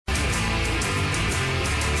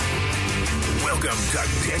Welcome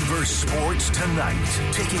to Denver Sports Tonight.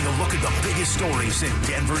 Taking a look at the biggest stories in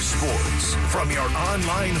Denver sports. From your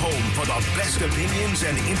online home for the best opinions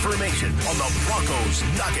and information on the Broncos,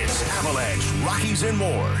 Nuggets, Avalanche, Rockies, and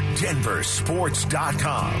more.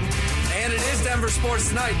 DenverSports.com. And it is Denver Sports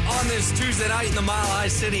Tonight on this Tuesday night in the Mile High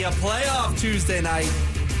City. A playoff Tuesday night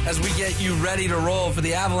as we get you ready to roll for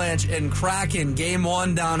the Avalanche and Kraken. Game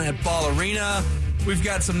 1 down at Ball Arena. We've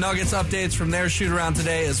got some Nuggets updates from their shoot-around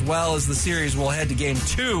today, as well as the series will head to Game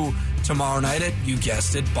 2 tomorrow night at, you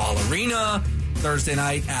guessed it, Ball Arena. Thursday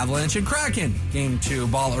night, Avalanche and Kraken. Game 2,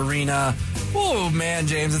 Ball Arena. Oh, man,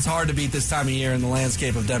 James, it's hard to beat this time of year in the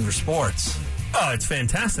landscape of Denver sports. Oh, it's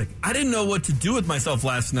fantastic. I didn't know what to do with myself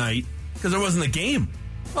last night because there wasn't a game.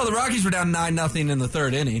 Well, the Rockies were down 9-0 in the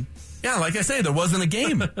third inning. Yeah, like I say, there wasn't a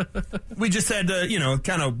game. We just had to,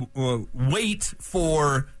 kind of wait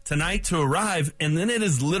for tonight to arrive, and then it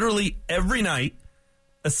is literally every night,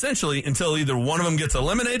 essentially, until either one of them gets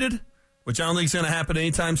eliminated, which I don't think is going to happen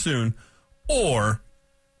anytime soon, or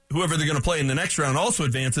whoever they're going to play in the next round also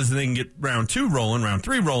advances, and they can get round 2 rolling, round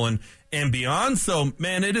 3 rolling, and beyond. So,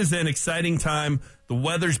 man, it is an exciting time. The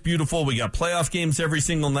weather's beautiful. We got playoff games every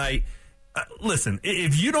single night. Listen,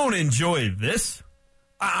 if you don't enjoy this,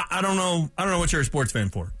 I don't know what you're a sports fan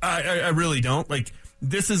for. I really don't. Like,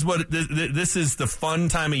 this is the fun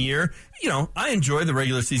time of year. You know, I enjoy the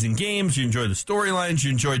regular season games. You enjoy the storylines.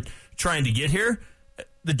 You enjoy trying to get here.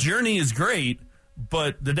 The journey is great,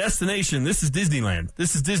 but the destination, this is Disneyland.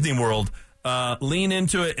 This is Disney World. Lean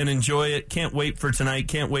into it and enjoy it. Can't wait for tonight.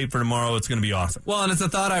 Can't wait for tomorrow. It's going to be awesome. Well, and it's a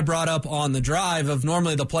thought I brought up on the drive of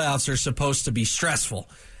normally the playoffs are supposed to be stressful.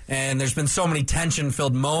 And there's been so many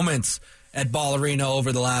tension-filled moments at Ball Arena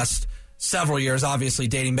over the last several years, obviously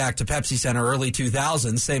dating back to Pepsi Center, early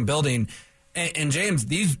 2000s, same building. And James,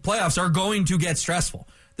 these playoffs are going to get stressful.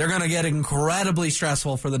 They're going to get incredibly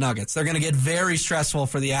stressful for the Nuggets. They're going to get very stressful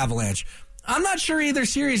for the Avalanche. I'm not sure either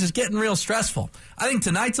series is getting real stressful. I think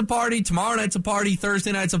tonight's a party, tomorrow night's a party,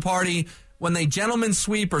 Thursday night's a party. When they gentlemen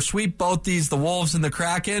sweep or sweep both these, the Wolves and the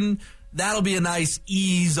Kraken, that'll be a nice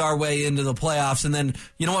ease our way into the playoffs. And then,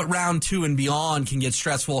 you know what, round 2 and beyond can get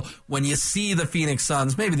stressful when you see the Phoenix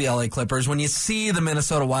Suns, maybe the LA Clippers, when you see the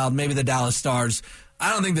Minnesota Wild, maybe the Dallas Stars.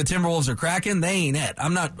 I don't think the Timberwolves are cracking. They ain't it.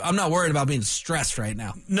 I'm not worried about being stressed right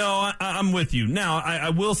now. No, I'm with you. Now, I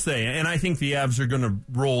will say, and I think the Avs are going to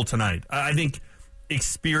roll tonight. I think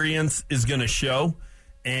experience is going to show,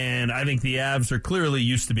 and I think the Avs are clearly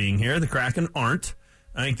used to being here. The Kraken aren't.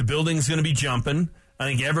 I think the building's going to be jumping. I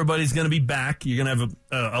think everybody's going to be back. You're going to have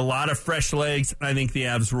a lot of fresh legs. I think the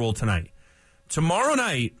Avs roll tonight. Tomorrow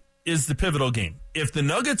night is the pivotal game. If the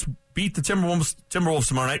Nuggets beat the Timberwolves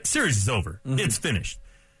tomorrow night, series is over. Mm-hmm. It's finished.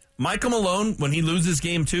 Michael Malone, when he loses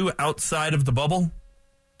game 2 outside of the bubble,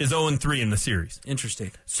 is 0-3 in the series.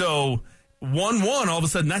 Interesting. So 1-1, all of a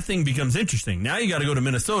sudden that thing becomes interesting. Now you got to go to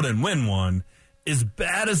Minnesota and win one. As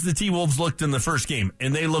bad as the T-Wolves looked in the first game,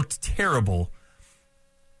 and they looked terrible,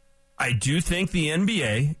 I do think the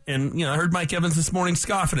NBA, and I heard Mike Evans this morning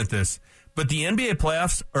scoffing at this, but the NBA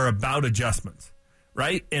playoffs are about adjustments,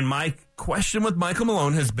 right? And my question with Michael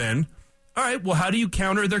Malone has been, all right, well, how do you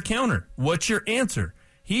counter their counter? What's your answer?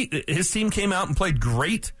 His team came out and played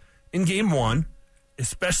great in game 1,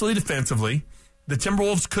 especially defensively. The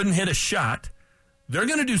Timberwolves couldn't hit a shot. They're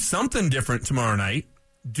going to do something different tomorrow night.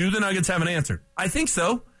 Do the Nuggets have an answer? I think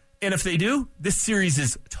so. And if they do, this series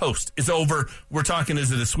is toast. It's over. We're talking,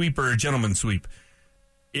 is it a sweep or a gentleman's sweep?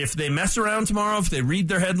 If they mess around tomorrow, if they read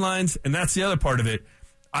their headlines, and that's the other part of it,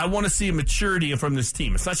 I want to see a maturity from this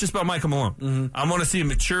team. It's not just about Michael Malone. Mm-hmm. I want to see a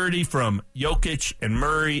maturity from Jokic and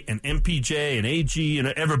Murray and MPJ and AG and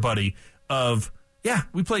everybody of, yeah,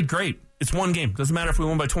 we played great. It's one game. Doesn't matter if we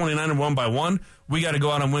won by 29 or won by 1. We got to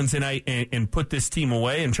go out on Wednesday night and put this team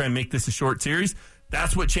away and try and make this a short series.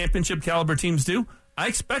 That's what championship caliber teams do. I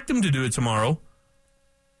expect them to do it tomorrow.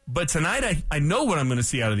 But tonight, I know what I'm going to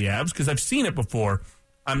see out of the Avs because I've seen it before.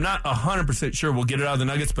 I'm not 100% sure we'll get it out of the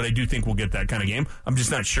Nuggets, but I do think we'll get that kind of game. I'm just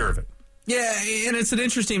not sure of it. Yeah, and it's an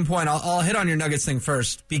interesting point. I'll hit on your Nuggets thing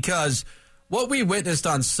first because what we witnessed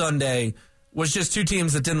on Sunday was just two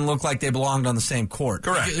teams that didn't look like they belonged on the same court.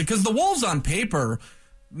 Correct. Because the Wolves on paper,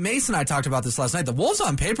 Mason and I talked about this last night, the Wolves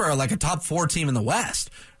on paper are like a top 4 team in the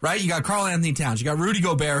West, right? You got Karl-Anthony Towns. You got Rudy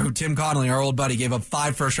Gobert, who Tim Connolly, our old buddy, gave up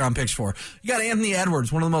 5 first-round picks for. You got Anthony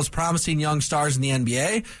Edwards, one of the most promising young stars in the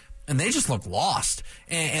NBA. And they just look lost,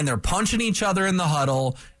 and they're punching each other in the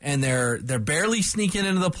huddle, and they're barely sneaking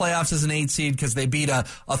into the playoffs as an 8 seed because they beat a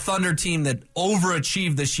Thunder team that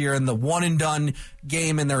overachieved this year in the one-and-done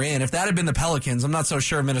game, and they're in. If that had been the Pelicans, I'm not so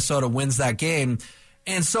sure Minnesota wins that game.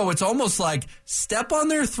 And so it's almost like step on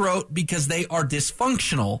their throat because they are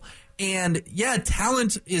dysfunctional. And, yeah,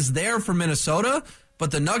 talent is there for Minnesota, but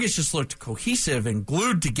the Nuggets just looked cohesive and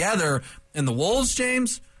glued together. And the Wolves,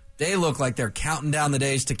 James, they look like they're counting down the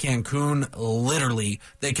days to Cancun. Literally,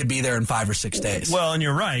 they could be there in 5 or 6 days. Well, and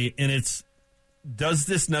you're right. And it's, does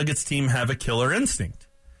this Nuggets team have a killer instinct?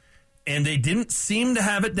 And they didn't seem to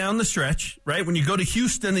have it down the stretch, right? When you go to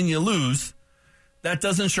Houston and you lose, that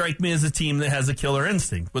doesn't strike me as a team that has a killer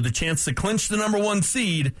instinct. With a chance to clinch the number 1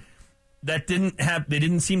 seed, they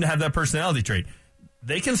didn't seem to have that personality trait.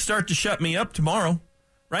 They can start to shut me up tomorrow,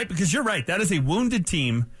 right? Because you're right. That is a wounded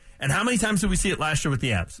team. And how many times did we see it last year with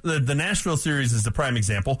the Avs? The Nashville series is the prime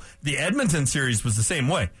example. The Edmonton series was the same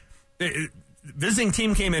way. Visiting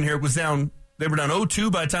team came in here, they were down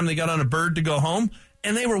 0-2 by the time they got on a bird to go home,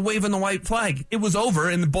 and they were waving the white flag. It was over,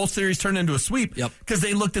 and the both series turned into a sweep because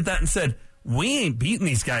they looked at that and said, we ain't beating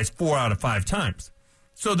these guys 4 out of 5 times.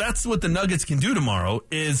 So that's what the Nuggets can do tomorrow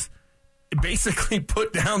is basically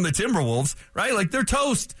put down the Timberwolves, right? Like, they're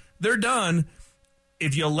toast. They're done.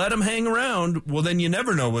 If you let them hang around, well, then you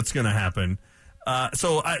never know what's going to happen.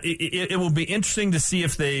 It will be interesting to see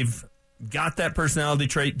if they've got that personality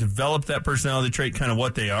trait, developed that personality trait, kind of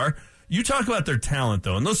what they are. You talk about their talent,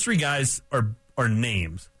 though, and those 3 guys are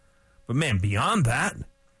names. But, man, beyond that,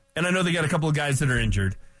 and I know they got a couple of guys that are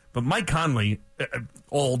injured, but Mike Conley,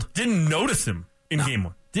 old, didn't notice him in game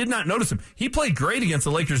 1. Did not notice him. He played great against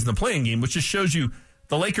the Lakers in the playing game, which just shows you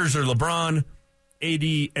the Lakers are LeBron,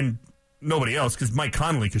 AD, and nobody else, because Mike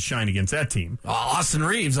Conley could shine against that team. Austin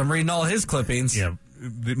Reeves, I'm reading all his clippings. Yeah,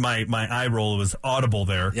 my eye roll was audible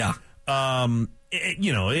there. Yeah. And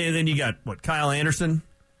then you got, Kyle Anderson?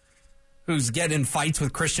 Who's getting in fights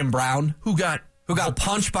with Christian Brown. Who got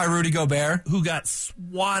punched by Rudy Gobert. Who got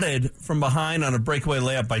swatted from behind on a breakaway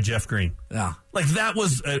layup by Jeff Green. Yeah. Like, that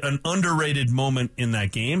was an underrated moment in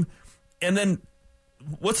that game. And then,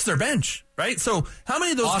 what's their bench, right? So, how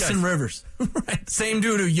many of those Austin guys? Rivers. Right. Same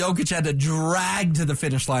dude who Jokic had to drag to the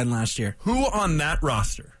finish line last year. Who on that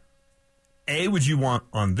roster, A, would you want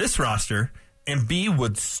on this roster, and B,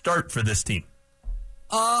 would start for this team?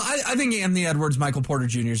 I think Anthony Edwards, Michael Porter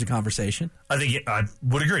Jr. is a conversation. I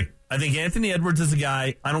would agree. I think Anthony Edwards is a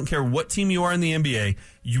guy, I don't care what team you are in the NBA,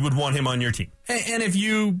 you would want him on your team. And if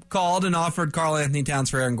you called and offered Karl Anthony Towns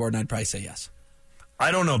for Aaron Gordon, I'd probably say yes.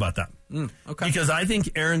 I don't know about that. Okay. Because I think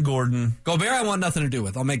Aaron Gordon... Gobert I want nothing to do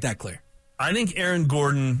with. I'll make that clear. I think Aaron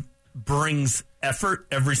Gordon brings effort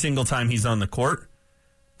every single time he's on the court.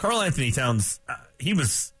 Karl Anthony Towns, he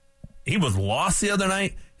was lost the other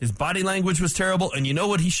night. His body language was terrible. And you know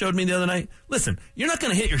what he showed me the other night? Listen, you're not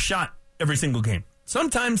going to hit your shot every single game.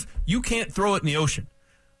 Sometimes you can't throw it in the ocean.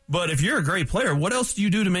 But if you're a great player, what else do you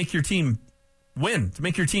do to make your team win, to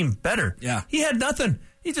make your team better? Yeah. He had nothing.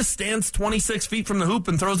 He just stands 26 feet from the hoop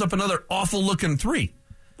and throws up another awful-looking 3.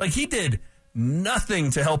 Like, he did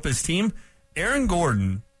nothing to help his team. Aaron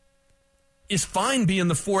Gordon is fine being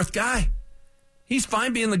the 4th guy. He's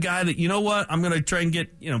fine being the guy that, you know what, I'm going to try and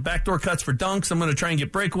get, backdoor cuts for dunks. I'm going to try and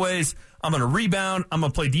get breakaways. I'm going to rebound. I'm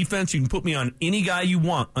going to play defense. You can put me on any guy you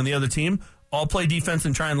want on the other team. I'll play defense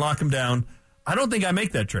and try and lock him down. I don't think I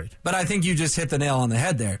make that trade. But I think you just hit the nail on the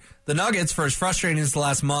head there. The Nuggets, for as frustrating as the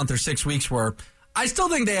last month or 6 weeks were, I still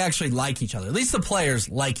think they actually like each other. At least the players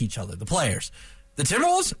like each other. The players. The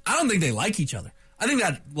Timberwolves, I don't think they like each other. I think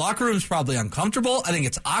that locker room's probably uncomfortable. I think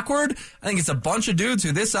it's awkward. I think it's a bunch of dudes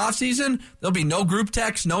who this offseason, there'll be no group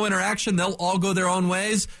text, no interaction. They'll all go their own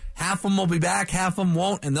ways. Half of them will be back, half of them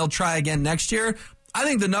won't, and they'll try again next year. I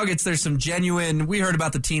think the Nuggets, there's some genuine, we heard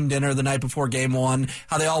about the team dinner the night before game 1,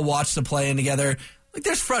 how they all watched the play-in together. Like,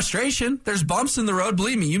 there's frustration. There's bumps in the road.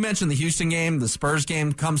 Believe me, you mentioned the Houston game, the Spurs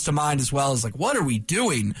game comes to mind as well. It's like, what are we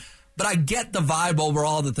doing? But I get the vibe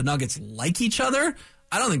overall that the Nuggets like each other.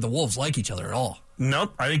 I don't think the Wolves like each other at all.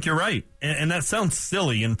 Nope, I think you're right. And that sounds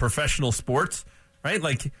silly in professional sports, right?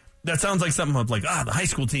 Like, that sounds like something of like, the high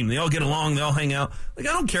school team, they all get along, they all hang out. Like,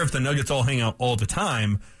 I don't care if the Nuggets all hang out all the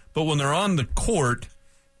time, but when they're on the court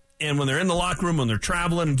and when they're in the locker room, when they're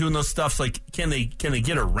traveling and doing those stuffs, like, can they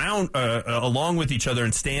get around along with each other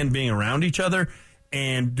and stand being around each other?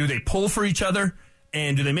 And do they pull for each other?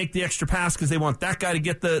 And do they make the extra pass because they want that guy to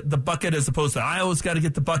get the bucket as opposed to I always got to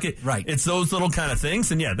get the bucket? Right. It's those little kind of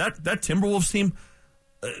things. And, yeah, that Timberwolves team,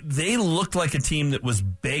 they looked like a team that was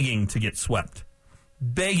begging to get swept.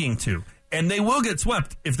 Begging to. And they will get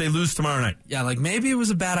swept if they lose tomorrow night. Yeah, like maybe it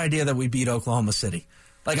was a bad idea that we beat Oklahoma City.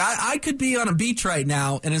 Like, I could be on a beach right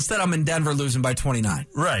now, and instead I'm in Denver losing by 29.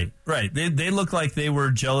 Right. They look like they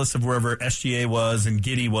were jealous of wherever SGA was and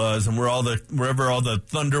Giddey was and wherever all the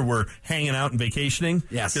Thunder were hanging out and vacationing.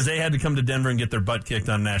 Yes. Because they had to come to Denver and get their butt kicked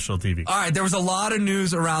on national TV. All right, there was a lot of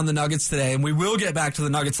news around the Nuggets today, and we will get back to the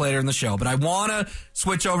Nuggets later in the show, but I want to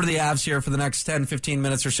switch over to the Avs here for the next 10, 15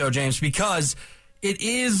 minutes or so, James, because it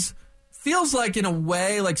feels like, in a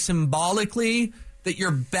way, like symbolically, that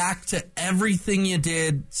you're back to everything you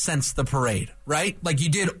did since the parade, right? Like, you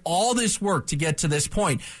did all this work to get to this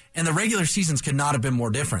point, and the regular seasons could not have been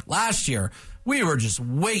more different. Last year, we were just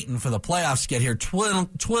waiting for the playoffs to get here,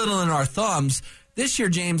 twiddling our thumbs. This year,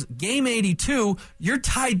 James, game 82, you're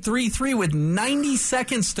tied 3-3 with 90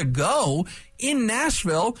 seconds to go in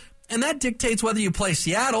Nashville, and that dictates whether you play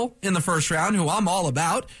Seattle in the first round, who I'm all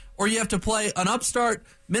about, or you have to play an upstart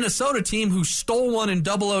Minnesota team who stole one in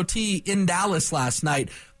double OT in Dallas last night.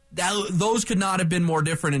 Those could not have been more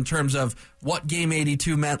different in terms of what Game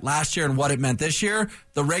 82 meant last year and what it meant this year.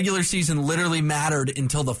 The regular season literally mattered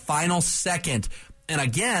until the final second. And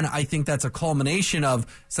again, I think that's a culmination of,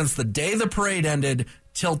 since the day the parade ended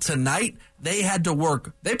till tonight, they had to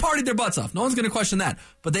work. They partied their butts off. No one's going to question that.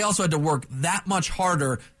 But they also had to work that much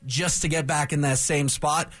harder just to get back in that same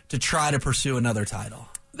spot to try to pursue another title.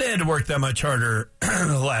 They had to work that much harder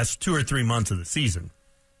the last 2 or 3 months of the season.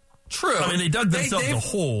 True. I mean, they dug themselves a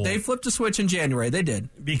hole. They flipped a switch in January. They did.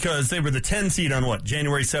 Because they were the 10 seed on what?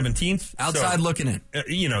 January 17th? Outside looking in.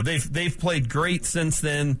 They've played great since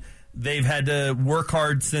then. They've had to work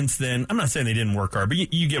hard since then. I'm not saying they didn't work hard, but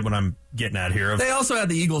you get what I'm getting at here. They also had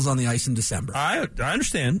the Eagles on the ice in December. I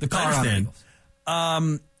understand. The Colorado Eagles.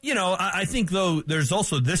 I think, though, there's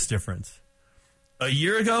also this difference. A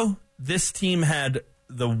year ago, this team had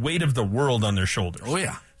the weight of the world on their shoulders. Oh,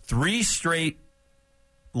 yeah. 3 straight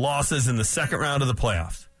losses in the second round of the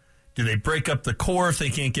playoffs. Do they break up the core if they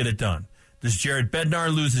can't get it done? Does Jared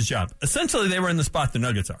Bednar lose his job? Essentially, they were in the spot the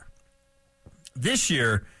Nuggets are. This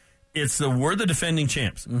year, we're the defending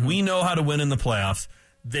champs. Mm-hmm. We know how to win in the playoffs.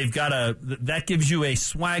 That gives you a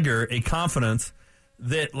swagger, a confidence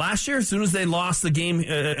that last year, as soon as they lost the game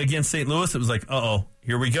against St. Louis, it was like,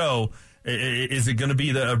 here we go. Is it going to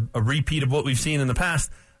be a repeat of what we've seen in the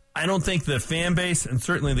past? I don't think the fan base, and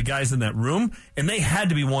certainly the guys in that room, and they had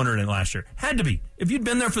to be wondering it last year. Had to be. If you'd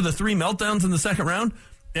been there for the 3 meltdowns in the second round,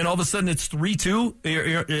 and all of a sudden it's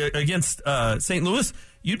 3-2 against St. Louis,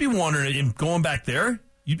 you'd be wondering, going back there,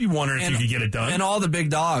 you'd be wondering if you could get it done. And all the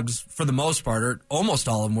big dogs, for the most part, or almost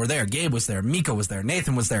all of them were there. Gabe was there. Miko was there.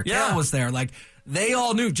 Nathan was there. Cal was there. Like, they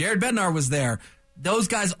all knew. Jared Bednar was there. Those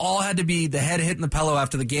guys all had to be the head hitting the pillow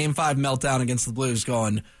after the Game 5 meltdown against the Blues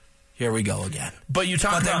going, here we go again. But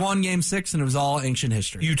they won Game 6, and it was all ancient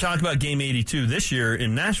history. You talk about Game 82 this year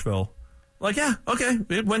in Nashville. Like, yeah, okay.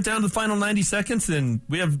 It went down to the final 90 seconds, and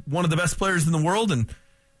we have one of the best players in the world, and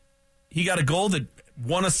he got a goal that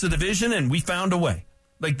won us the division, and we found a way.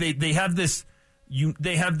 Like, they have this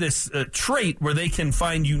trait where they can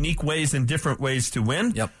find unique ways and different ways to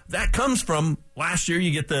win. Yep. That comes from last year.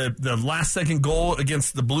 You get the last second goal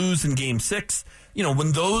against the Blues in Game 6.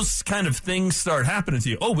 When those kind of things start happening to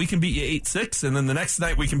you, we can beat you 8-6, and then the next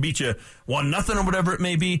night we can beat you 1-0 or whatever it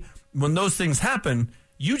may be. When those things happen,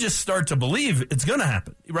 you just start to believe it's going to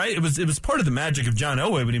happen, right? It was part of the magic of John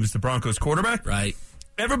Elway when he was the Broncos quarterback. Right.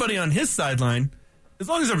 Everybody on his sideline, as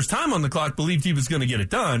long as there was time on the clock, believed he was going to get it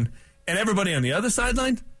done. And everybody on the other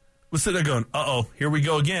sideline was sitting there going, here we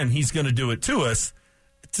go again. He's going to do it to us.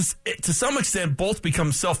 To some extent, both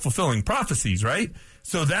become self-fulfilling prophecies, right?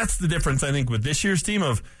 So that's the difference, I think, with this year's team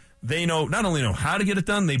of they not only know how to get it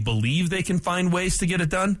done, they believe they can find ways to get it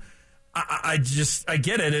done. I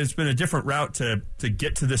get it. It's been a different route to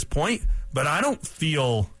get to this point, but I don't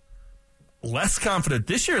feel less confident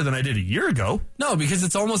this year than I did a year ago. No, because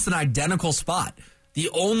it's almost an identical spot. The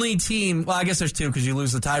only team, well, I guess there's 2 because you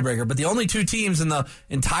lose the tiebreaker, but the only 2 teams in the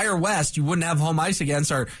entire West you wouldn't have home ice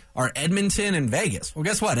against are Edmonton and Vegas. Well,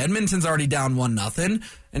 guess what? Edmonton's already down 1-0.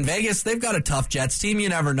 And Vegas, they've got a tough Jets team. You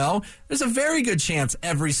never know. There's a very good chance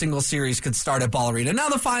every single series could start at Ball Arena. Now,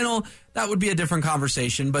 the final, that would be a different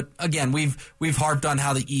conversation. But again, we've harped on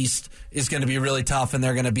how the East is going to be really tough and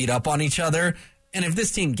they're going to beat up on each other. And if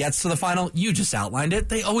this team gets to the final, you just outlined it,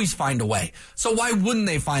 they always find a way. So why wouldn't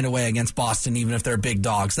they find a way against Boston, even if they're big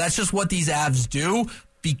dogs? That's just what these Avs do.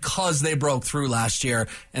 because they broke through last year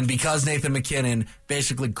and because Nathan McKinnon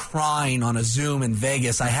basically crying on a Zoom in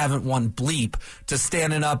Vegas, I haven't won bleep, to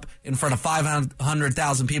standing up in front of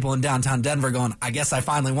 500,000 people in downtown Denver going, I guess I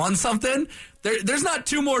finally won something. There's not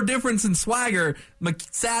two more difference in swagger,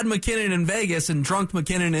 sad McKinnon in Vegas and drunk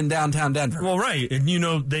McKinnon in downtown Denver. Well, right. And,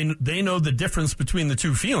 they know the difference between the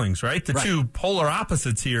two feelings, right? The two polar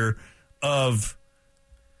opposites here of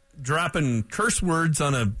dropping curse words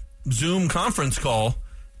on a Zoom conference call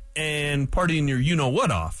and partying your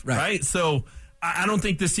you-know-what off, right? So I don't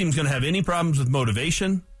think this team's going to have any problems with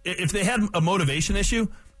motivation. If they had a motivation issue,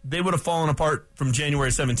 they would have fallen apart from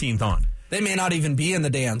January 17th on. They may not even be in the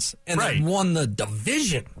dance, and they won the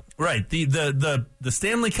division. Right. The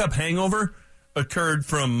Stanley Cup hangover occurred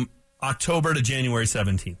from October to January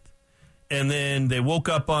 17th. And then they woke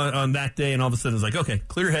up on that day, and all of a sudden it was like, okay,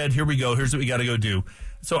 clear head, here we go, here's what we got to go do.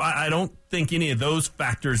 So I don't think any of those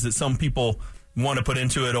factors that some people want to put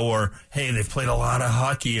into it, or, hey, they've played a lot of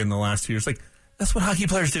hockey in the last 2 years. Like, that's what hockey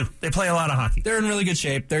players do. They play a lot of hockey. They're in really good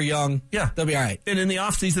shape. They're young. Yeah. They'll be all right. And in the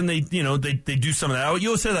offseason, they do some of that. You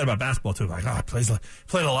always say that about basketball, too. Like,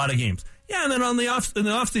 played a lot of games. Yeah, and then in the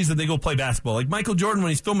offseason, they go play basketball. Like Michael Jordan,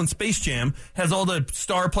 when he's filming Space Jam, has all the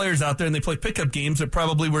star players out there, and they play pickup games that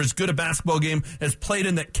probably were as good a basketball game as played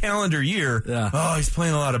in that calendar year. Yeah. Oh, he's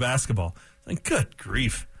playing a lot of basketball. Like, good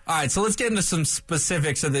grief. All right, so let's get into some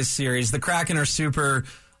specifics of this series. The Kraken are super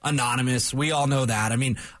anonymous. We all know that. I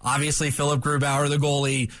mean, obviously, Philip Grubauer, the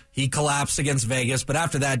goalie, he collapsed against Vegas, but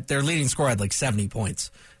after that, their leading scorer had like 70 points.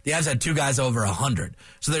 The Avs had 2 guys over 100.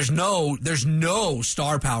 So there's no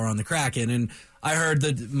star power on the Kraken. And I heard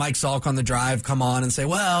that Mike Salk on the drive come on and say,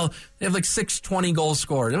 well, they have like 6 20-goal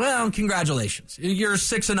scorers. Well, congratulations. Your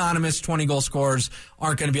 6 anonymous 20-goal scorers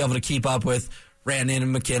aren't going to be able to keep up with Rantanen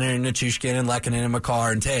and McKinnon and Nichushkin and Lehkonen and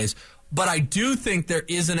Makar and Taves. But I do think there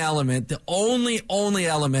is an element, the only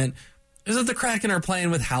element, is that the Kraken are playing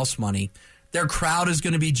with house money. Their crowd is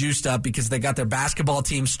going to be juiced up because they got their basketball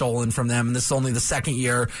team stolen from them, and this is only the second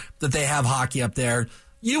year that they have hockey up there.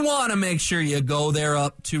 You want to make sure you go there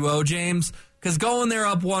up 2-0, James, because going there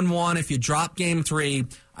up 1-1, if you drop Game 3,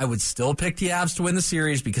 I would still pick the Avs to win the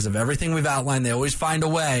series because of everything we've outlined. They always find a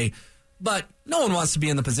way. But no one wants to be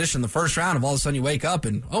in the position in the first round of all of a sudden you wake up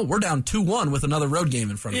and, we're down 2-1 with another road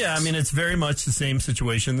game in front of us. Yeah, I mean, it's very much the same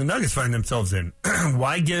situation the Nuggets find themselves in.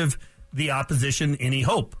 Why give the opposition any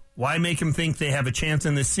hope? Why make them think they have a chance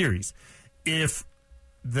in this series? If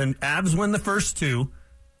the Avs win the first 2,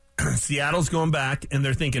 Seattle's going back and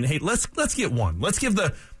they're thinking, hey, let's get one. Let's give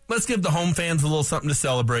the home fans a little something to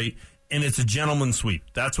celebrate, and it's a gentleman's sweep.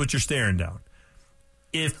 That's what you're staring down.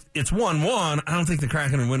 If it's 1-1, I don't think the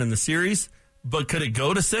Kraken are winning the series. But could it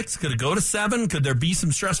go to 6? Could it go to 7? Could there be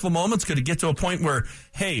some stressful moments? Could it get to a point where,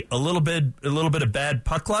 hey, a little bit of bad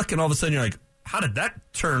puck luck, and all of a sudden you're like, how did that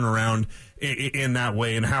turn around in that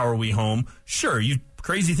way, and how are we home? Sure,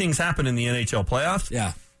 crazy things happen in the NHL playoffs.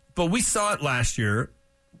 Yeah, but we saw it last year.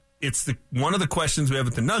 It's one of the questions we have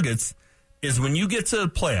with the Nuggets is when you get to the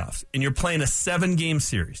playoffs and you're playing a 7-game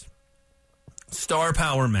series. Star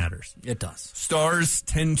power matters. It does. Stars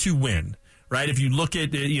tend to win, right? If you look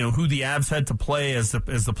at who the Avs had to play as the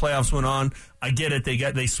playoffs went on, I get it.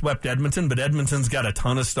 They swept Edmonton, but Edmonton's got a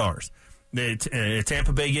ton of stars.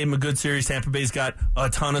 Tampa Bay gave them a good series. Tampa Bay's got a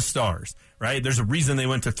ton of stars, right? There's a reason they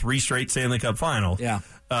went to 3 straight Stanley Cup finals. Yeah.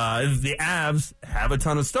 The Avs have a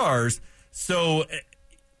ton of stars, so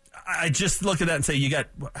I just look at that and say you got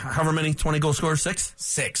however many 20-goal scorers? 6?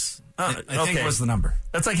 6. I think was the number.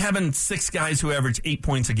 That's like having 6 guys who average 8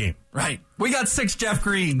 points a game. Right. We got 6 Jeff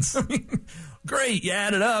Greens. Great. You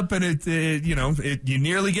add it up, and you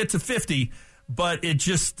nearly get to 50, but it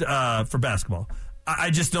just, for basketball,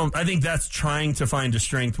 I just don't, I think that's trying to find a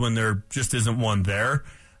strength when there just isn't one there.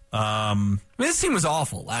 This team was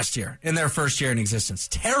awful last year in their first year in existence.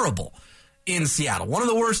 Terrible in Seattle. One of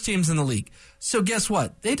the worst teams in the league. So guess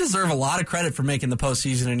what? They deserve a lot of credit for making the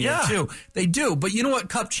postseason in year 2. They do. But you know what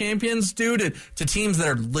Cup champions do to teams that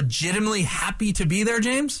are legitimately happy to be there,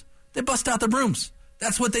 James? They bust out the brooms.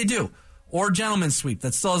 That's what they do. Or gentleman's sweep.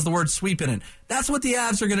 That still has the word sweep in it. That's what the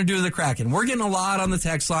Avs are going to do to the Kraken. We're getting a lot on the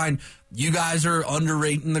text line. You guys are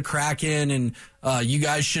underrating the Kraken, and you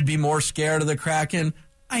guys should be more scared of the Kraken.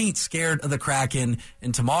 I ain't scared of the Kraken.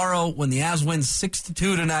 And tomorrow, when the Avs win 6-2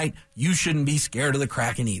 tonight, you shouldn't be scared of the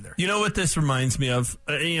Kraken either. You know what this reminds me of?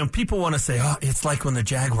 People want to say, it's like when the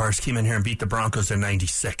Jaguars came in here and beat the Broncos in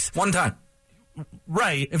 96. One time.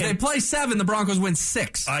 Right. If they play 7, the Broncos win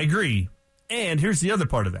 6. I agree. And here's the other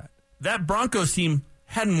part of that. That Broncos team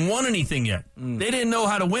hadn't won anything yet. They didn't know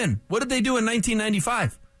how to win. What did they do in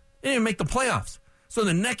 1995? They didn't make the playoffs. So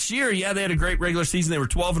the next year, yeah, they had a great regular season. They were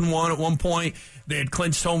 12-1 at one point. They had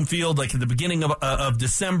clinched home field like at the beginning of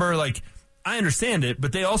December. Like, I understand it,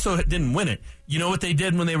 but they also didn't win it. You know what they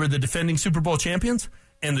did when they were the defending Super Bowl champions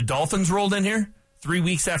and the Dolphins rolled in here 3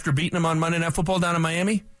 weeks after beating them on Monday Night Football down in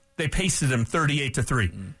Miami? They pasted them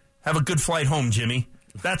 38-3. Have a good flight home, Jimmy.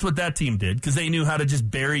 That's what that team did because they knew how to just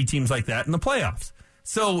bury teams like that in the playoffs.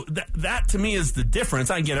 So that to me is the difference.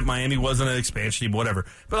 I get it. Miami wasn't an expansion team, whatever.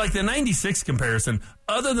 But like the 96 comparison,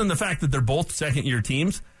 other than the fact that they're both second-year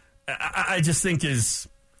teams, I just think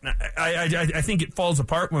I think it falls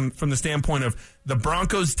apart from the standpoint of the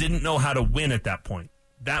Broncos didn't know how to win at that point.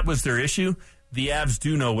 That was their issue. The Avs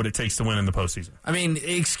do know what it takes to win in the postseason. I mean,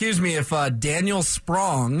 excuse me, if Daniel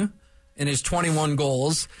Sprong and his 21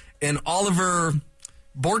 goals and Oliver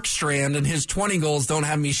Borkstrand and his 20 goals don't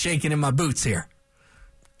have me shaking in my boots here.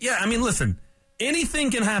 Yeah, I mean, listen, anything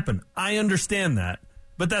can happen. I understand that.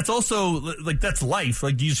 But that's also, like, that's life.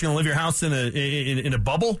 Like, you just going to live your house in a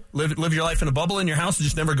bubble? Live your life in a bubble in your house and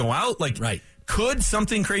just never go out? Like, right. Could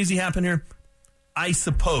something crazy happen here? I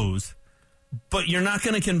suppose. But you're not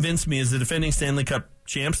going to convince me as the defending Stanley Cup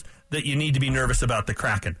champs that you need to be nervous about the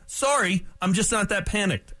Kraken. Sorry, I'm just not that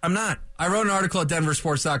panicked. I'm not. I wrote an article at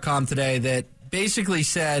denversports.com today that basically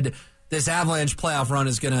said this Avalanche playoff run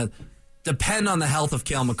is going to depend on the health of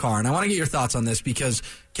Cale Makar. And I want to get your thoughts on this because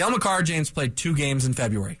Cale Makar, James, played 2 games in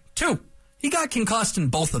February. 2. He got concussed in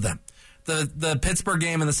both of them. The Pittsburgh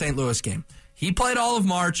game and the St. Louis game. He played all of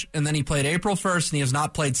March, and then he played April 1st, and he has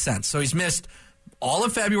not played since. So he's missed all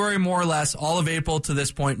of February, more or less, all of April to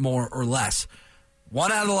this point, more or less.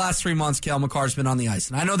 1 out of the last 3 months, Cale Makar's been on the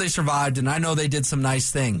ice. And I know they survived, and I know they did some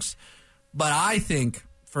nice things. But I think,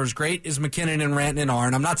 for as great as McKinnon and Rantanen are,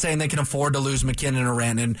 and I'm not saying they can afford to lose McKinnon or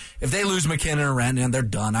Rantanen. If they lose McKinnon or Rantanen, they're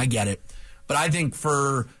done. I get it. But I think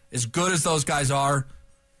for as good as those guys are,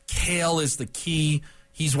 Cale is the key.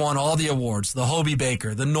 He's won all the awards, the Hobey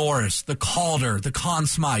Baker, the Norris, the Calder, the Conn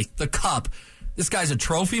Smythe, the Cup. This guy's a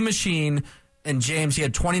trophy machine. And James, he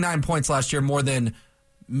had 29 points last year, more than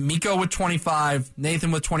Mikko with 25,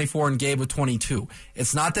 Nathan with 24, and Gabe with 22.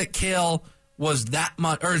 It's not that Cale was that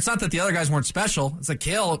much, or it's not that the other guys weren't special. It's like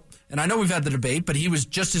Cale, and I know we've had the debate, but he was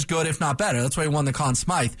just as good, if not better. That's why he won the Conn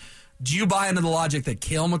Smythe. Do you buy into the logic that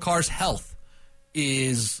Cale Makar's health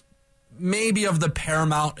is maybe of the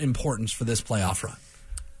paramount importance for this playoff run?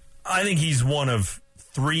 I think he's one of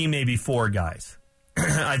 3, maybe 4 guys.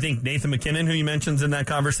 I think Nathan McKinnon, who you mentioned, in that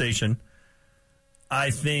conversation.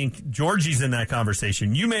 I think Georgie's in that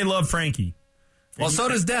conversation. You may love Frankie. Well, so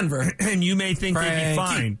does Denver. And you may think they'd be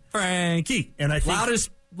fine. Frankie. And I think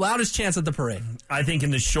loudest chance at the parade. I think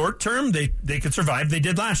in the short term, they could survive. They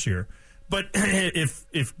did last year. But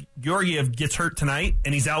if Georgiev gets hurt tonight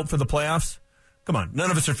and he's out for the playoffs, come on.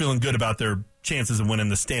 None of us are feeling good about their chances of winning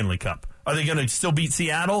the Stanley Cup. Are they going to still beat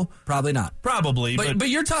Seattle? Probably not. Probably. But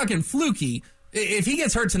you're talking fluky. If he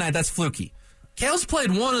gets hurt tonight, that's fluky. Cale's played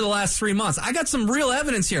 1 of the last 3 months. I got some real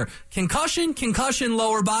evidence here. Concussion,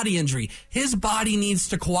 lower body injury. His body needs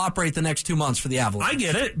to cooperate the next 2 months for the Avalanche. I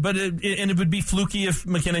get it, but it would be fluky if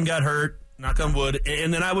McKinnon got hurt, knock on wood.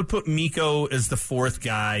 And then I would put Mikko as the 4th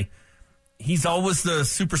guy. He's always the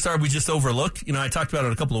superstar we just overlooked. You know, I talked about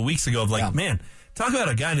it a couple of weeks ago of like, man, talk about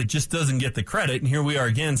a guy that just doesn't get the credit. And here we are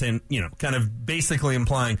again saying, you know, kind of basically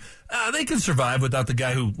implying they can survive without the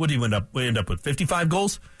guy who, what do you end up with, 55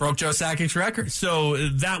 goals? Broke Joe Sakic's record. So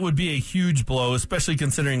that would be a huge blow, especially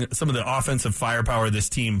considering some of the offensive firepower this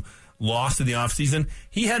team lost in the offseason.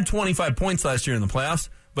 He had 25 points last year in the playoffs,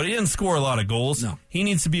 but he didn't score a lot of goals. No. He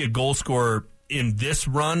needs to be a goal scorer in this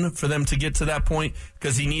run for them to get to that point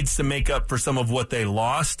because he needs to make up for some of what they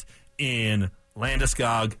lost in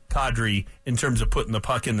Landeskog, Kadri, in terms of putting the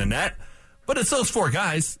puck in the net. But it's those 4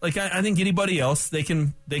 guys. Like, I think anybody else, they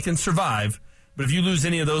can survive. But if you lose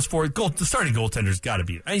any of those 4, the starting goaltender's got to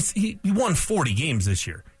be it. He won 40 games this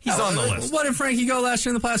year. He's on the list. What did Frankie go last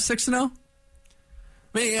year in the playoffs, 6-0?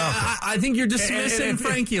 I mean, I think you're dismissing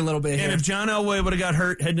Frankie a little bit here. And if John Elway would have got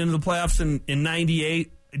hurt heading into the playoffs in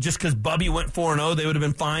 98, just because Bubby went 4-0, they would have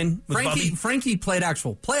been fine with Bubby. Frankie played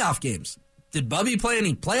actual playoff games. Did Bubby play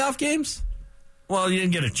any playoff games? Well, you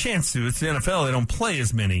didn't get a chance to. It's the NFL. They don't play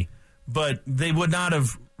as many. But they would not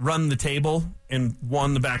have run the table and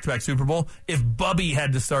won the back-to-back Super Bowl if Bubby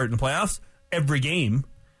had to start in the playoffs every game.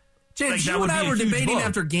 James, you and I were debating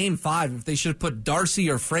after Game 5 if they should have put Darcy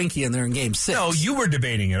or Frankie in there in Game 6. No, you were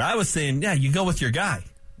debating it. I was saying, yeah, you go with your guy.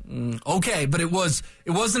 Okay, but it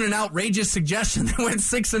wasn't an outrageous suggestion. They went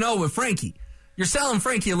 6-0 with Frankie. You're selling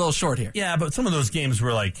Frankie a little short here. Yeah, but some of those games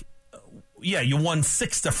were like, you won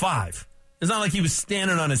 6-5. It's not like he was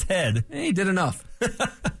standing on his head. He did enough.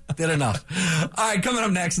 Did enough. All right, coming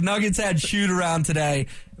up next, Nuggets had shoot-around today.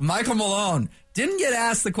 Michael Malone didn't get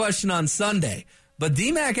asked the question on Sunday, but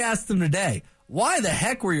D-Mac asked him today, why the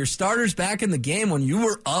heck were your starters back in the game when you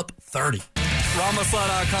were up 30?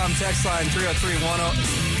 RamosLaw.com text line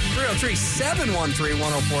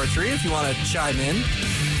 303-713-1043 if you want to chime in.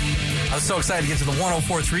 I was so excited to get to the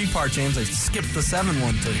 1043 part, James. I skipped the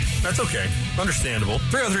 713. That's okay. Understandable.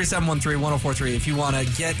 303-713-1043 if you want to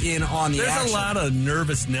get in on the action. There's a lot of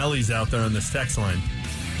nervous Nellies out there on this text line.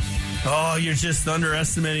 Oh, you're just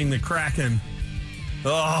underestimating the Kraken.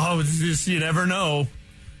 Oh, just, you never know.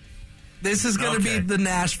 This is going to be the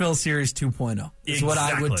Nashville Series 2.0 is what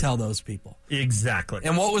I would tell those people. Exactly.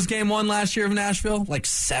 And what was game one last year of Nashville? Like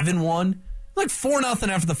 7-1? Like 4-0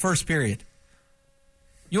 after the first period.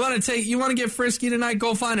 You want to get frisky tonight?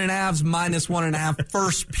 Go find an Avs -1.5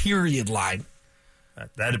 first period line.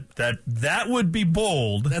 That would be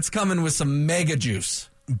bold. That's coming with some mega juice.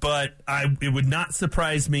 But it would not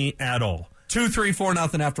surprise me at all. 2-3,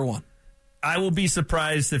 4-0 after one. I will be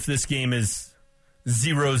surprised if this game is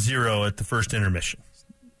 0-0 at the first intermission.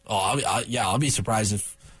 Oh, I'll be surprised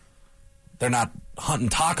if they're not hunting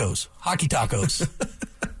tacos, hockey tacos.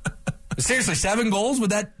 Seriously, 7 goals?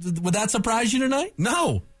 Would that surprise you tonight?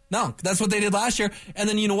 No, that's what they did last year. And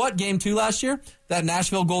then you know what? Game 2 last year, that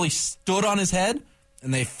Nashville goalie stood on his head,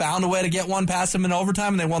 and they found a way to get one past him in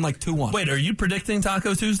overtime, and they won like 2-1. Wait, are you predicting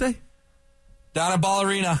Taco Tuesday? Down at Ball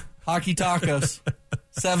Arena, hockey tacos.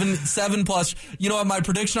 7 plus. You know what? My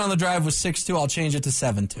prediction on the drive was 6-2. I'll change it to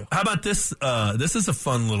 7-2. How about this? This is a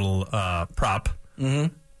fun little prop.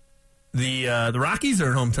 Mm-hmm. The Rockies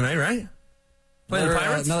are at home tonight, right? Playing the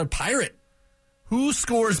Pirates? Another Pirate. Who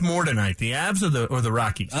scores more tonight, the Avs or the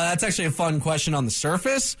Rockies? That's actually a fun question on the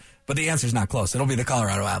surface, but the answer's not close. It'll be the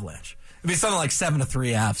Colorado Avalanche. It'll be something like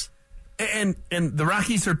 7-3 Avs. And the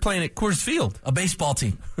Rockies are playing at Coors Field. A baseball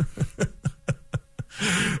team.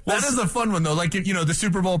 That is a fun one, though. Like, the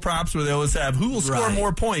Super Bowl props where they always have who will score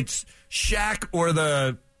more points, Shaq or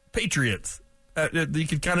the Patriots. You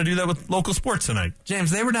could kind of do that with local sports tonight. James,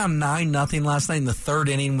 they were down 9-0 last night in the third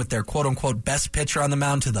inning with their quote-unquote best pitcher on the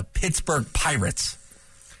mound to the Pittsburgh Pirates.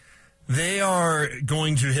 They are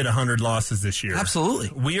going to hit 100 losses this year.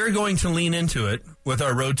 Absolutely. We are going to lean into it with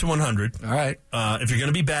our road to 100. All right. If you're going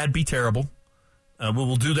to be bad, be terrible.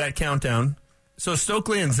 We'll do that countdown. So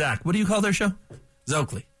Stokely and Zach, what do you call their show?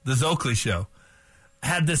 Zoakley. The Zoakley Show.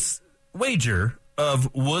 Had this wager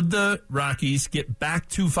of would the Rockies get back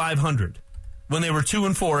to 500 when they were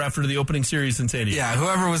 2-4 after the opening series in San Diego. Yeah,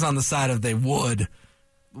 whoever was on the side of they would,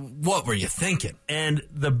 what were you thinking? And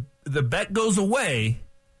the bet goes away.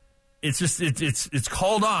 It's just it's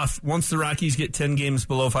called off once the Rockies get 10 games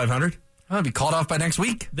below 500. It'll be called off by next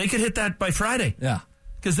week. They could hit that by Friday. Yeah,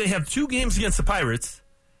 because they have 2 games against the Pirates,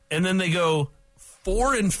 and then they go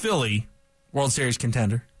 4 in Philly, World Series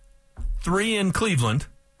contender. 3 in Cleveland,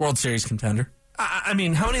 World Series contender. I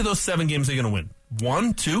mean, how many of those 7 games are they going to win?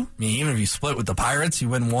 1, 2? I mean, even if you split with the Pirates, you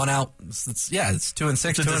win 1 out. It's 2-6,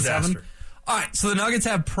 2-7. All right, so the Nuggets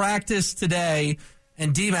have practice today,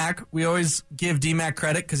 and D-Mac, we always give D-Mac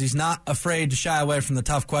credit because he's not afraid to shy away from the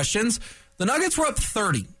tough questions. The Nuggets were up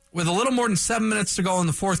 30 with a little more than 7 minutes to go in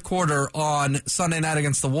the fourth quarter on Sunday night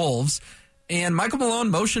against the Wolves, and Michael Malone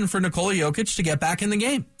motioned for Nikola Jokic to get back in the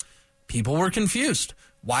game. People were confused.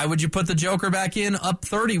 Why would you put the Joker back in up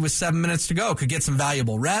 30 with 7 minutes to go? Could get some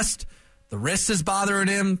valuable rest. The wrist is bothering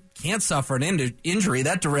him. Can't suffer an injury.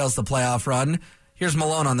 That derails the playoff run. Here's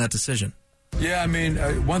Malone on that decision. Yeah, I mean,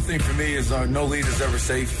 one thing for me is no lead is ever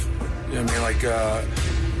safe. You know what I mean?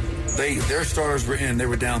 Like, their starters were in. They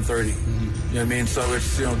were down 30. You know what I mean? So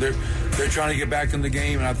it's, they're trying to get back in the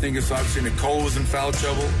game, and I think it's obviously Nicole was in foul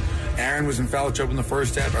trouble. Aaron was in foul trouble in the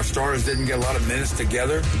first half. Our starters didn't get a lot of minutes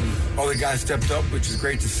together. All the guys stepped up, which is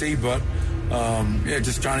great to see, but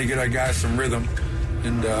just trying to get our guys some rhythm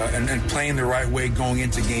and playing the right way going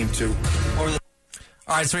into game 2. All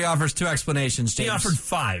right, so he offers 2 explanations, James. He offered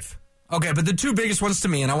 5. Okay, but the 2 biggest ones to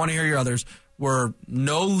me, and I want to hear your others, were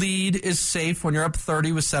no lead is safe when you're up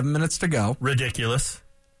 30 with 7 minutes to go. Ridiculous.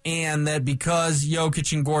 And that because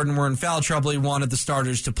Jokic and Gordon were in foul trouble, he wanted the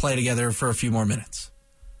starters to play together for a few more minutes.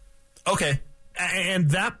 Okay, and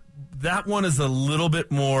that one is a little bit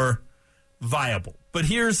more viable. But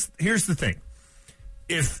here's the thing.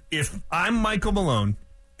 If I'm Michael Malone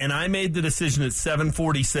and I made the decision at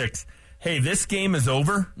 7:46, hey, this game is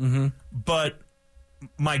over, but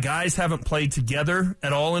my guys haven't played together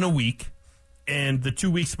at all in a week, and the 2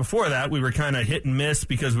 weeks before that we were kind of hit and miss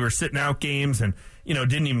because we were sitting out games and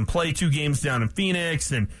didn't even play 2 games down in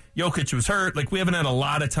Phoenix, and Jokic was hurt. Like, we haven't had a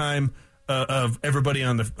lot of time of everybody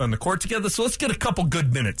on the court together, so let's get a couple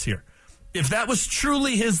good minutes here. if that was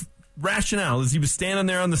truly his rationale, as he was standing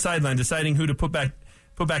there on the sideline deciding who to put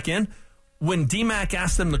back in, when D-Mac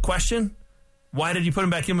asked him the question, why did you put him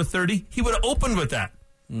back in with 30? He would have opened with that.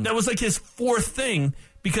 That was like his fourth thing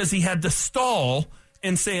because he had to stall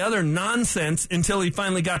and say other nonsense until he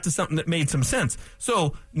finally got to something that made some sense.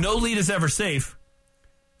 So no lead is ever safe.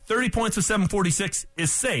 30 points with 7:46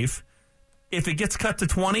 is safe. If it gets cut to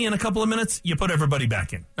 20 in a couple of minutes, you put everybody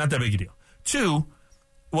back in. Not that big a deal. 2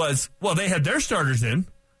 was, well, they had their starters in.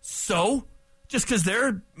 So just because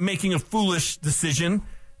they're making a foolish decision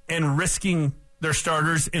and risking their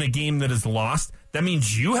starters in a game that is lost, that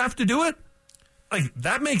means you have to do it? Like,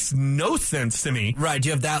 that makes no sense to me. Right. Do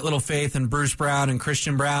you have that little faith in Bruce Brown and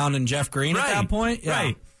Christian Brown and Jeff Green at that point? Yeah.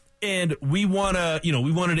 Right. And we wanted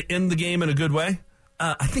to end the game in a good way.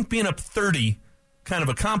 I think being up 30 kind of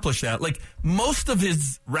accomplished that. Like, most of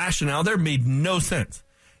his rationale there made no sense.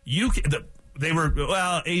 AG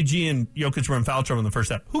and Jokic were in foul trouble in the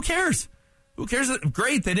first half. Who cares?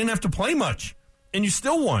 Great. They didn't have to play much. And you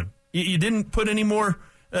still won. You didn't put any more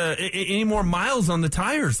miles on the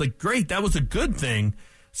tires. Like, great, that was a good thing.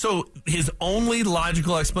 So his only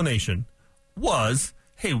logical explanation was,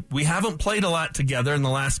 hey, we haven't played a lot together in the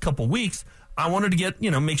last couple weeks. I wanted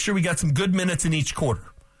to make sure we got some good minutes in each quarter.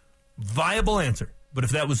 Viable answer. But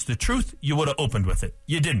if that was the truth, you would have opened with it.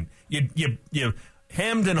 You didn't. You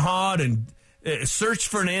hemmed and hawed and searched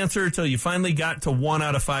for an answer until you finally got to 1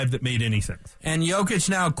 out of 5 that made any sense. And Jokic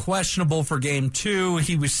now questionable for game 2.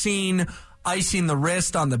 He was seen icing the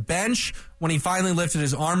wrist on the bench. When he finally lifted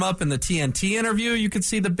his arm up in the TNT interview, you could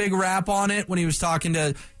see the big wrap on it when he was talking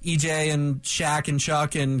to EJ and Shaq and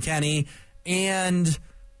Chuck and Kenny. And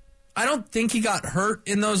I don't think he got hurt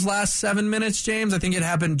in those last 7 minutes, James. I think it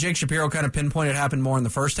happened. Jake Shapiro kind of pinpointed it happened more in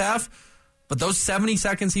the first half. But those 70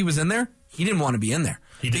 seconds he was in there, he didn't want to be in there.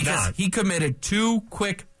 He did not. He committed 2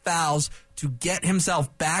 quick fouls to get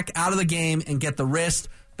himself back out of the game and get the wrist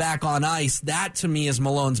back on ice. That, to me, is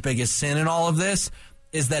Malone's biggest sin in all of this,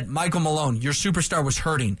 is that Michael Malone, your superstar, was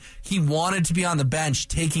hurting. He wanted to be on the bench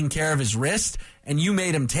taking care of his wrist, and you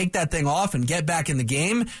made him take that thing off and get back in the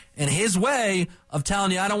game. And his way of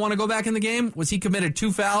telling you, I don't want to go back in the game, was he committed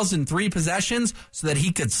 2 fouls in 3 possessions so that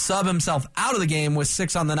he could sub himself out of the game with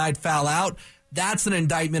 6 on the night, foul out. That's an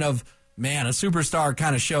indictment of, man, a superstar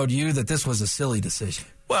kind of showed you that this was a silly decision.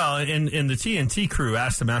 Well, and the TNT crew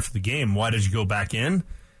asked him after the game, why did you go back in?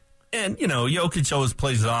 And, Jokic always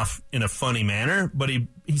plays it off in a funny manner, but he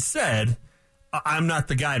said, I'm not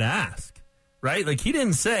the guy to ask, right? Like, he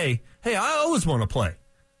didn't say, hey, I always want to play.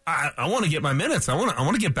 I want to get my minutes. I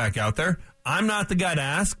want to get back out there. I'm not the guy to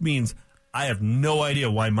ask means I have no idea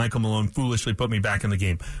why Michael Malone foolishly put me back in the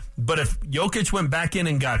game. But if Jokic went back in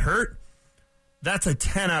and got hurt, that's a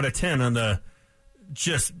 10 out of 10 on the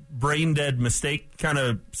just brain dead mistake kind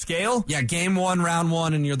of scale. Yeah, game 1, round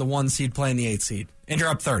 1, and you're the 1 seed playing the 8 seed. And you're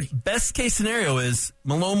up 30. Best case scenario is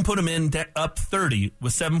Malone put him in up 30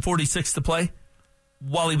 with 7:46 to play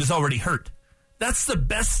while he was already hurt. That's the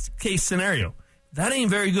best case scenario. That ain't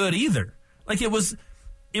very good either. Like, it was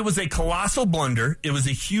a colossal blunder. It was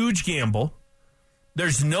a huge gamble.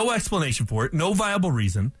 There's no explanation for it, no viable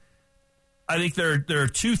reason. I think there are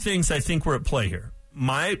 2 things I think were at play here.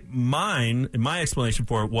 My explanation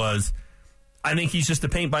for it was, I think he's just a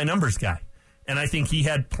paint by numbers guy. And I think he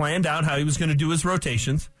had planned out how he was going to do his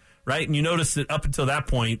rotations, right? And you notice that up until that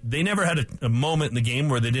point, they never had a moment in the game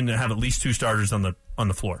where they didn't have at least 2 starters on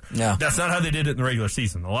the floor. Yeah. That's not how they did it in the regular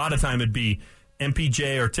season. A lot of time it'd be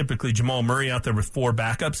MPJ or typically Jamal Murray out there with 4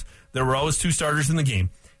 backups. There were always 2 starters in the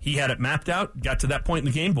game. He had it mapped out, got to that point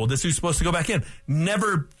in the game. Well, this is who's supposed to go back in.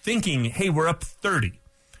 Never thinking, hey, we're up 30.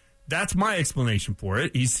 That's my explanation for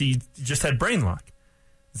it. He just had brain lock.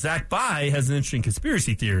 Zach Bye has an interesting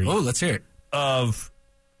conspiracy theory. Oh, let's hear it. Of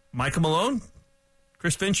Michael Malone.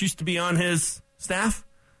 Chris Finch used to be on his staff.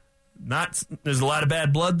 There's a lot of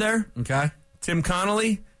bad blood there. Okay. Tim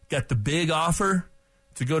Connolly got the big offer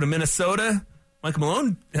to go to Minnesota. Michael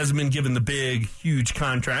Malone hasn't been given the big, huge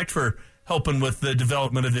contract for helping with the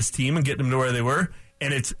development of this team and getting them to where they were.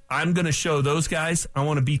 And I'm going to show those guys, I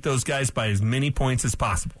want to beat those guys by as many points as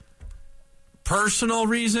possible. Personal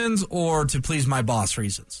reasons or to please my boss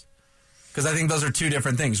reasons? Because I think those are 2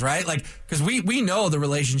 different things, right? Like, because we know the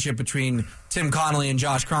relationship between Tim Connolly and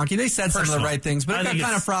Josh Kroenke. They said some of the right things, but it got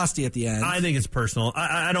kind of frosty at the end. I think it's personal.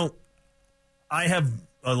 I have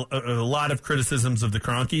a lot of criticisms of the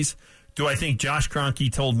Kroenkes. Do I think Josh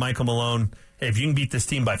Kroenke told Michael Malone, hey, if you can beat this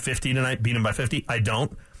team by 50 tonight, beat him by 50? I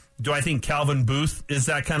don't. Do I think Calvin Booth is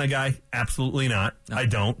that kind of guy? Absolutely not. No. I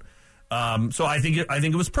don't. So I think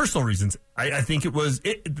it was personal reasons. I think it was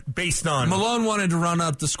based on Malone wanted to run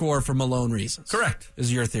up the score for Malone reasons. Correct.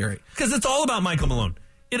 Is your theory. Because it's all about Michael Malone.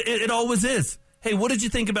 It always is. Hey, what did you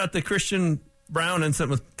think about the Christian Brown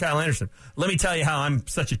incident with Kyle Anderson? Let me tell you how I'm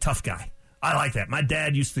such a tough guy. I like that. My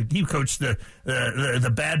dad he coached the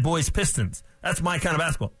Bad Boys Pistons. That's my kind of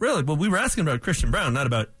basketball. Really? Well, we were asking about Christian Brown, not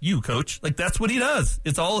about you, Coach. Like, that's what he does.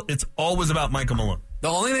 It's always about Michael Malone. The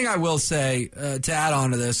only thing I will say to add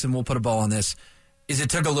on to this, and we'll put a bow on this, is it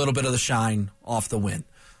took a little bit of the shine off the win.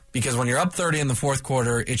 Because when you're up 30 in the fourth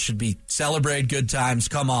quarter, it should be celebrate good times,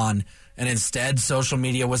 come on. And instead, social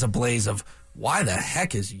media was a blaze of, why the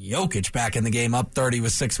heck is Jokic back in the game up 30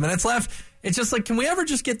 with 6 minutes left? It's just like, can we ever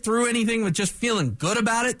just get through anything with just feeling good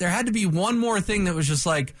about it? There had to be one more thing that was just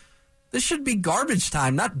like, this should be garbage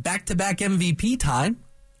time, not back-to-back MVP time.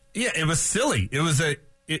 Yeah, it was silly. It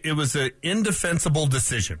was an indefensible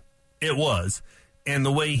decision. It was. And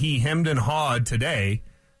the way he hemmed and hawed today,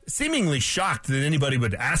 seemingly shocked that anybody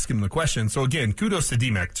would ask him the question. So, again, kudos to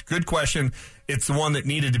D-Mac. It's a good question. It's the one that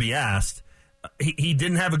needed to be asked. He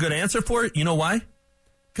didn't have a good answer for it. You know why?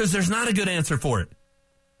 Because there's not a good answer for it.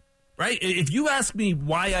 Right? If you ask me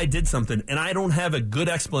why I did something and I don't have a good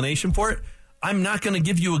explanation for it, I'm not going to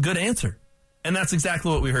give you a good answer. And that's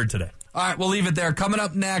exactly what we heard today. All right, we'll leave it there. Coming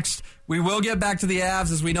up next, we will get back to the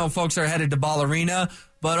Avs as we know folks are headed to Ball Arena.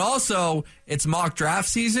 But also, it's mock draft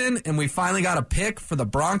season, and we finally got a pick for the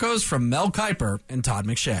Broncos from Mel Kiper and Todd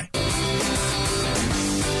McShay.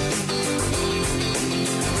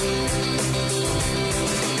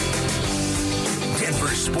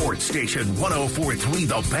 Denver Sports Station 104.3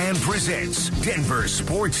 The Fan presents Denver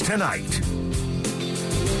Sports Tonight.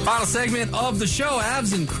 Final segment of the show,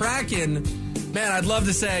 Avs and Kraken. Man, I'd love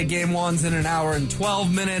to say game one's in an hour and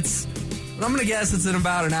 12 minutes, but I'm going to guess it's in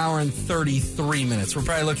about an hour and 33 minutes. We're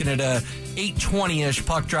probably looking at a 8:20-ish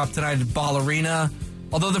puck drop tonight at Ball Arena.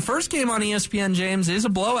 Although the first game on ESPN, James, is a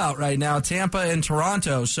blowout right now, Tampa and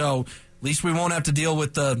Toronto, so at least we won't have to deal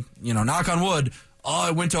with the, knock on wood,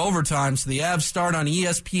 it went to overtime, so the Avs start on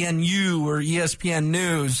ESPNU or ESPN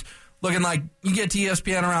News. Looking like you get to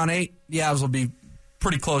ESPN around 8, the Avs will be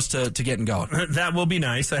pretty close to getting going. That will be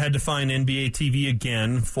nice. I had to find NBA TV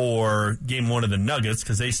again for game one of the Nuggets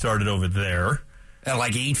because they started over there. At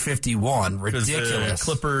like 8:51. Ridiculous. The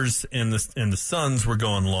Clippers and the Suns were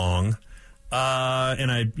going long.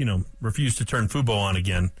 And I, refused to turn Fubo on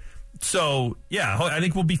again. So, yeah, I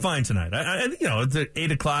think we'll be fine tonight. It's at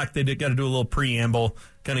 8 o'clock. They got to do a little preamble,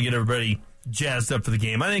 kind of get everybody jazzed up for the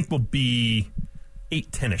game. I think we'll be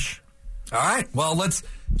 8:10-ish. All right. Well, let's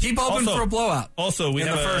keep hoping for a blowout. Also, we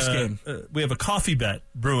have the first game. We have a coffee bet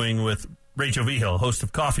brewing with Rachel Vigil, host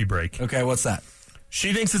of Coffee Break. Okay, what's that?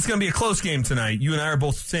 She thinks it's going to be a close game tonight. You and I are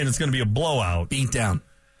both saying it's going to be a blowout. Beat down.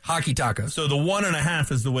 Hockey tacos. So the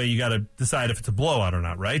 1.5 is the way you got to decide if it's a blowout or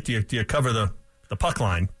not, right? Do you cover the puck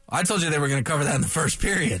line? I told you they were going to cover that in the first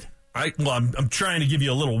period. I'm trying to give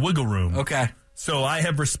you a little wiggle room. Okay. So I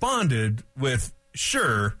have responded with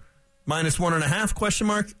sure. Minus 1.5 question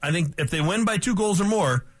mark. I think if they win by 2 goals or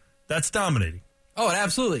more, that's dominating. Oh, it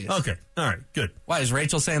absolutely is. Okay. All right. Good. Why is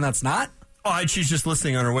Rachel saying that's not? Oh, she's just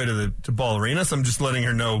listening on her way to Ball Arena, so I'm just letting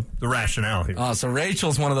her know the rationale here. Oh, so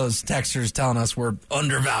Rachel's one of those texters telling us we're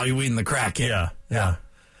undervaluing the Kraken. Yeah.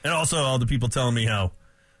 And also all the people telling me how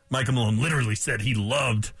Michael Malone literally said he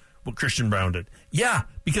loved what Christian Brown did. Yeah,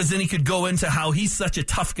 because then he could go into how he's such a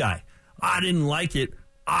tough guy. I didn't like it.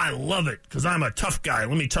 I love it because I'm a tough guy.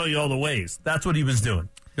 Let me tell you all the ways. That's what he was doing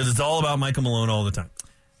because it's all about Michael Malone all the time.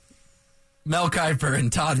 Mel Kiper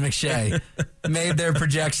and Todd McShay made their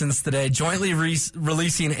projections today, jointly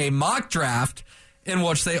releasing a mock draft in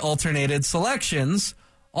which they alternated selections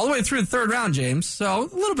all the way through the third round, James. So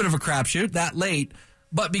a little bit of a crapshoot that late.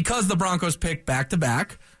 But because the Broncos picked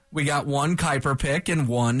back-to-back, we got one Kiper pick and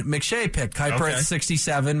one McShay pick. Kiper at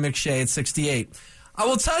 67, McShay at 68. I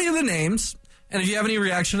will tell you the names. And if you have any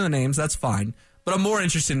reaction to the names, that's fine. But I'm more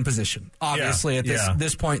interested in position, obviously, at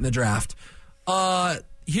this point in the draft.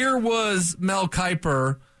 Here was Mel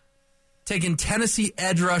Kiper taking Tennessee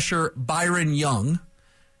edge rusher Byron Young.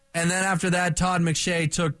 And then after that, Todd McShay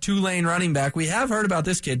took Tulane running back. We have heard about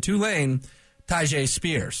this kid, Tulane, Tyjae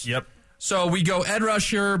Spears. Yep. So we go edge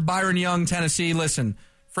rusher, Byron Young, Tennessee. Listen,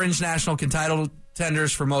 fringe national title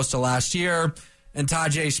contenders for most of last year. And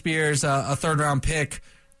Tyjae Spears, a third-round pick.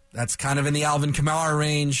 That's kind of in the Alvin Kamara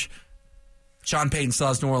range. Sean Payton still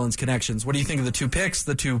has New Orleans connections. What do you think of the two picks,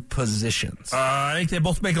 the two positions? I think they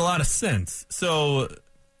both make a lot of sense. So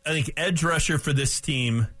I think edge rusher for this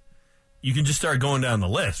team, you can just start going down the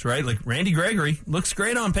list, right? Like Randy Gregory looks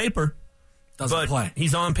great on paper. Doesn't play.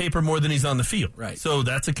 He's on paper more than he's on the field. Right. So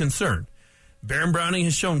that's a concern. Baron Browning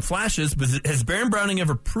has shown flashes, but has Baron Browning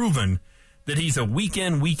ever proven that he's a week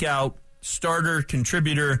in, week out starter,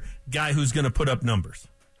 contributor, guy who's going to put up numbers?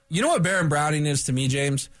 You know what Baron Browning is to me,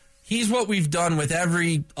 James? He's what we've done with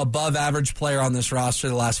every above-average player on this roster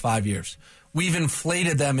the last 5 years. We've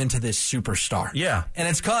inflated them into this superstar. Yeah. And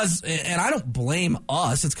it's because, and I don't blame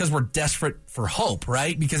us, it's because we're desperate for hope,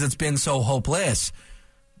 right? Because it's been so hopeless.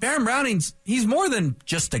 Baron Browning's, he's more than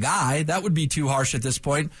just a guy. That would be too harsh at this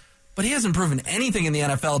point. But he hasn't proven anything in the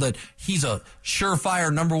NFL that he's a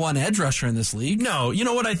surefire number one edge rusher in this league. No, you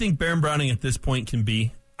know what I think Baron Browning at this point can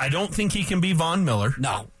be? I don't think he can be Von Miller.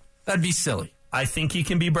 No, that'd be silly. I think he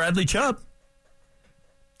can be Bradley Chubb.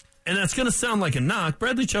 And that's going to sound like a knock.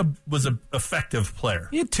 Bradley Chubb was an effective player.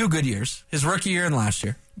 He had 2 good years, his rookie year and last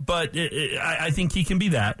year. But I think he can be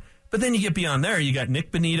that. But then you get beyond there. You got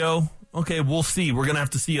Nick Bonito. Okay, we'll see. We're going to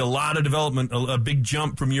have to see a lot of development, a big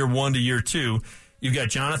jump from year 1 to year 2. You've got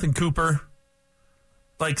Jonathan Cooper.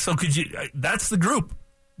 Like, so could you? That's the group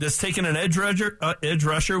that's taking an edge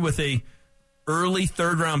rusher with a early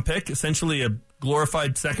 3rd-round pick, essentially a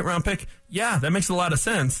glorified 2nd-round pick. Yeah, that makes a lot of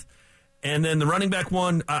sense. And then the running back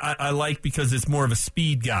one I like because it's more of a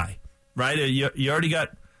speed guy, right? You already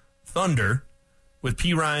got Thunder with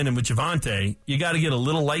P. Ryan and with Javonte. You got to get a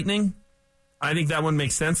little lightning. I think that one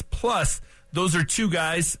makes sense. Plus, those are 2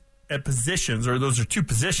 guys at positions, or those are 2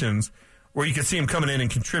 positions where you can see him coming in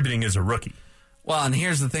and contributing as a rookie. Well, and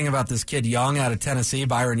here's the thing about this kid Young out of Tennessee,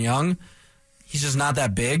 Byron Young. He's just not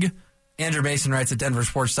that big. Andrew Mason writes at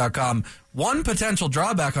denversports.com, one potential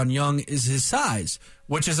drawback on Young is his size,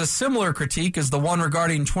 which is a similar critique as the one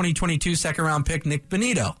regarding 2022 second-round pick Nick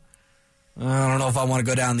Bonito. I don't know if I want to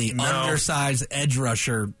go down the undersized edge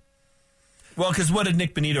rusher. Well, because what did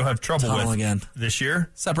Nick Bonito have trouble with again this year?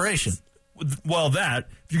 Separation. Well, if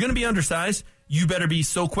you're going to be undersized, you better be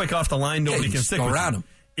so quick off the line nobody can stick with around him.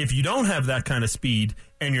 If you don't have that kind of speed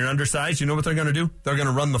and you're undersized, you know what they're going to do? They're going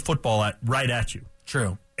to run the football right at you.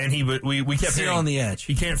 True. And we kept hearing on the edge.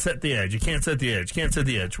 He can't set the edge. He can't set the edge. Can't set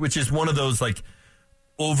the edge, which is one of those like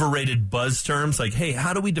overrated buzz terms. Like, hey,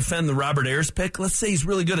 how do we defend the Robert Ayers pick? Let's say he's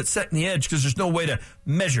really good at setting the edge because there's no way to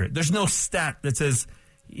measure it. There's no stat that says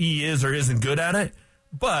he is or isn't good at it.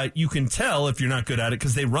 But you can tell if you're not good at it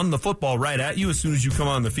because they run the football right at you as soon as you come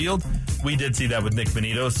on the field. We did see that with Nick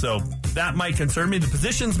Bonito, so that might concern me. The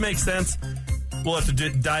positions make sense. We'll have to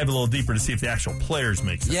dive a little deeper to see if the actual players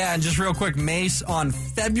make sense. Yeah, and just real quick, Mace, on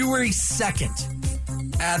February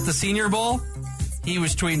 2nd at the Senior Bowl, he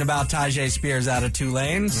was tweeting about Tyjae Spears out of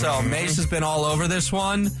Tulane. So Mace has been all over this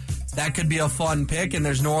one. That could be a fun pick, and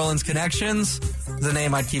there's New Orleans connections. The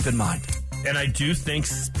name I'd keep in mind. And I do think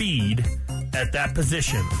speed at that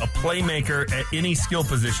position, a playmaker at any skill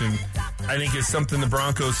position, I think is something the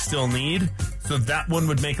Broncos still need. So that one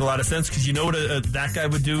would make a lot of sense because you know what that guy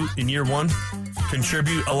would do in year 1?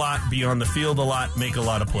 Contribute a lot, be on the field a lot, make a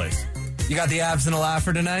lot of plays. You got the abs and a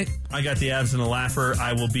laugher tonight? I got the abs and a laugher.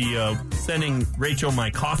 I will be sending Rachel my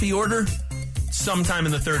coffee order sometime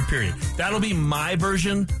in the 3rd period. That'll be my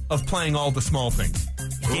version of playing all the small things.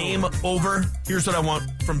 Game over. Here's what I want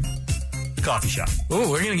from the coffee shop. Ooh,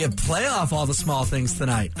 we're going to get playoff all the small things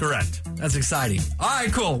tonight. Correct. That's exciting. All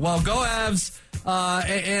right, cool. Well, go Avs.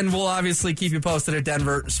 And we'll obviously keep you posted at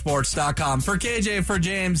denversports.com. For KJ, for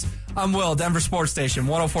James, I'm Will, Denver Sports Station,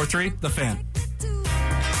 104.3, The Fan.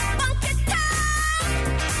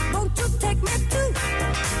 Won't you take me to